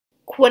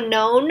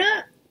Qunol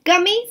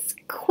Gummies?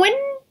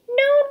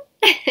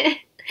 Quinone?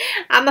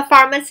 I'm a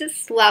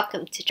pharmacist.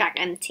 Welcome to Track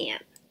MTM.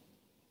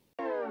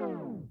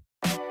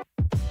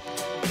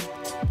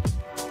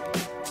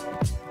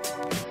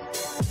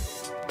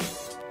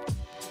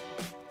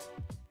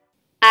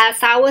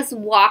 As I was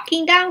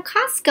walking down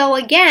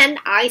Costco again,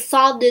 I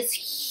saw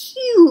this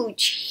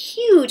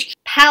huge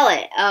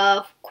pallet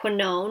of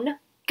Qunol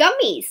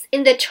gummies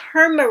in the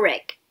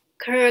Turmeric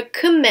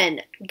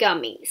Curcumin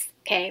Gummies.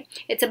 Okay,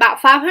 it's about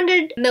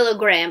 500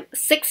 milligrams,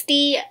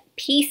 60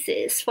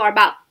 pieces for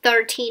about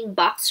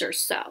 $13 or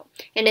so,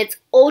 and it's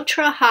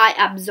ultra high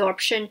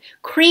absorption,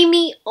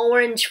 creamy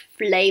orange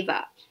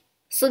flavor.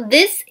 So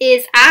this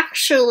is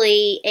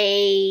actually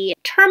a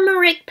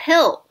turmeric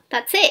pill.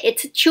 That's it.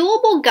 It's a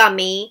chewable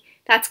gummy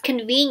that's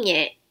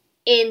convenient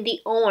in the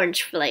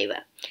orange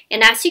flavor.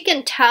 And as you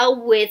can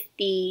tell with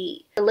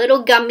the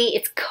little gummy,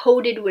 it's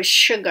coated with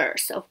sugar.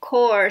 So of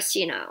course,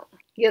 you know,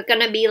 you're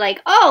gonna be like,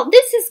 oh,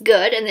 this is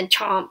good, and then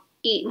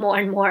eat more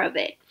and more of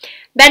it.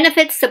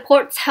 Benefits: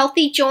 supports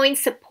healthy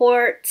joints,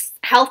 supports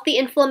healthy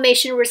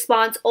inflammation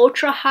response,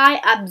 ultra high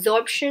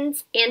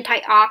absorptions,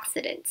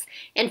 antioxidants.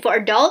 And for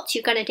adults,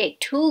 you're gonna take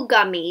 2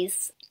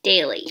 gummies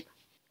daily.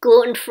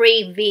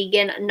 Gluten-free,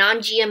 vegan,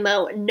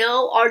 non-GMO,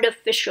 no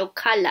artificial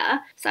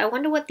color. So I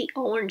wonder what the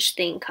orange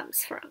thing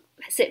comes from.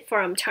 Is it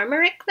from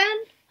turmeric then?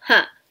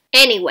 Huh.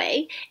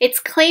 Anyway,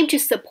 it's claimed to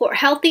support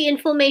healthy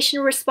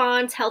inflammation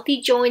response, healthy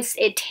joints.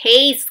 It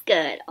tastes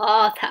good.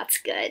 Oh, that's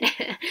good.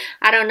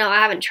 I don't know. I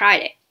haven't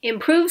tried it.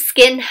 Improves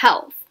skin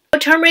health.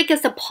 Turmeric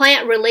is a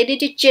plant related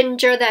to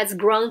ginger that's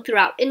grown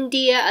throughout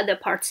India, other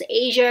parts of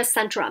Asia,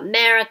 Central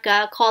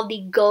America, called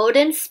the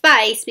golden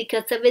spice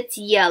because of its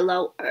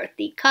yellow,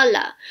 earthy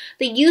color.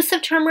 The use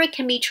of turmeric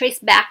can be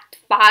traced back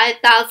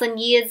 5,000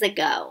 years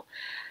ago.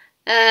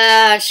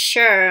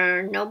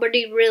 Sure,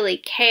 nobody really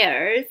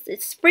cares.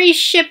 It's free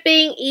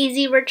shipping,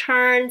 easy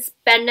returns,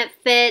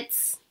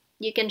 benefits.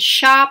 You can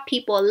shop,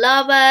 people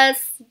love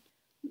us,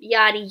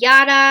 yada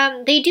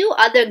yada. They do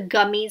other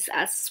gummies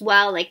as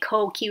well, like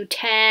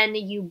CoQ10,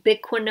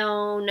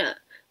 ubiquinone,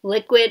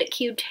 liquid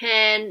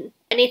Q10.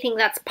 Anything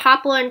that's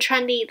popular and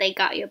trendy, they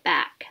got your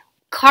back.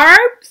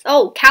 Carbs,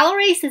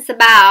 calories is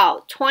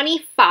about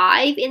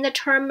 25 in the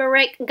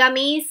turmeric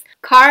gummies.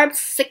 Carbs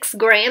 6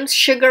 grams,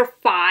 sugar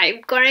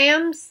 5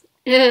 grams.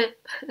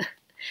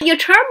 Your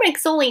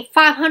turmeric's only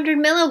 500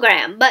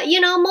 milligrams, but you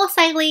know, most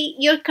likely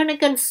you're gonna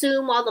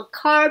consume all the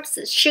carbs,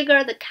 the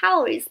sugar, the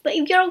calories. But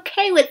if you're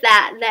okay with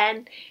that,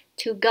 then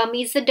 2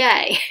 gummies a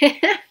day.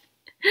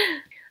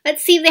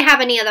 Let's see if they have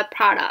any other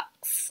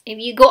products. If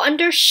you go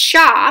under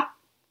shop,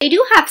 they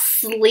do have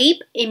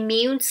sleep,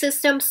 immune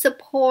system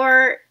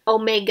support,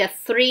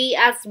 omega-3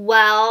 as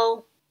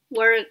well.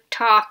 We're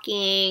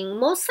talking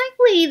most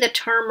likely the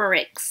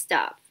turmeric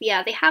stuff.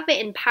 Yeah, they have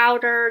it in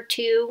powder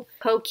too.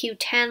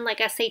 CoQ10,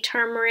 like I say,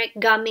 turmeric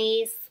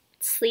gummies,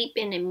 sleep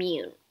and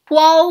immune.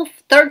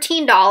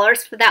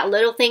 $13 for that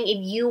little thing if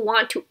you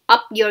want to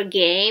up your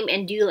game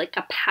and do like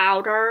a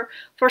powder.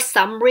 For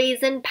some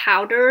reason,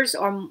 powders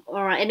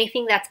or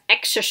anything that's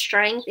extra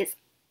strength is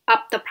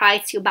up the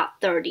price to about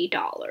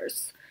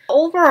 $30.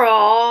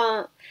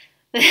 Overall,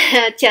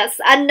 just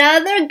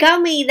another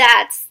gummy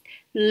that's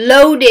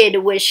loaded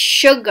with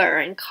sugar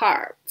and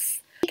carbs.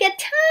 You get a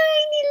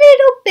tiny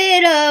little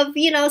bit of,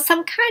 you know,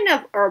 some kind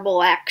of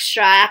herbal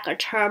extract or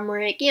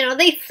turmeric. You know,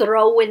 they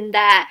throw in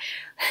that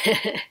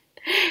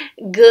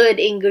good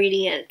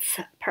ingredients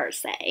per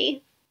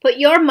se. Put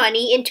your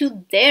money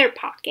into their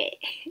pocket.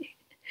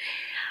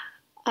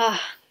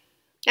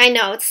 I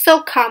know, it's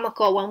so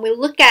comical when we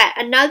look at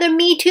another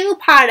Me Too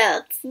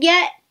product,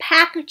 yet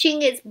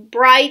packaging is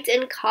bright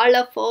and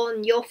colorful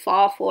and you'll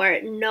fall for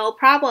it, no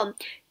problem.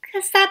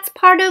 Because that's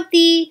part of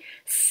the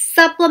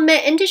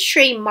supplement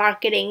industry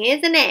marketing,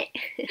 isn't it?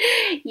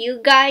 You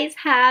guys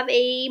have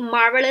a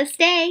marvelous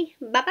day.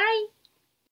 Bye-bye.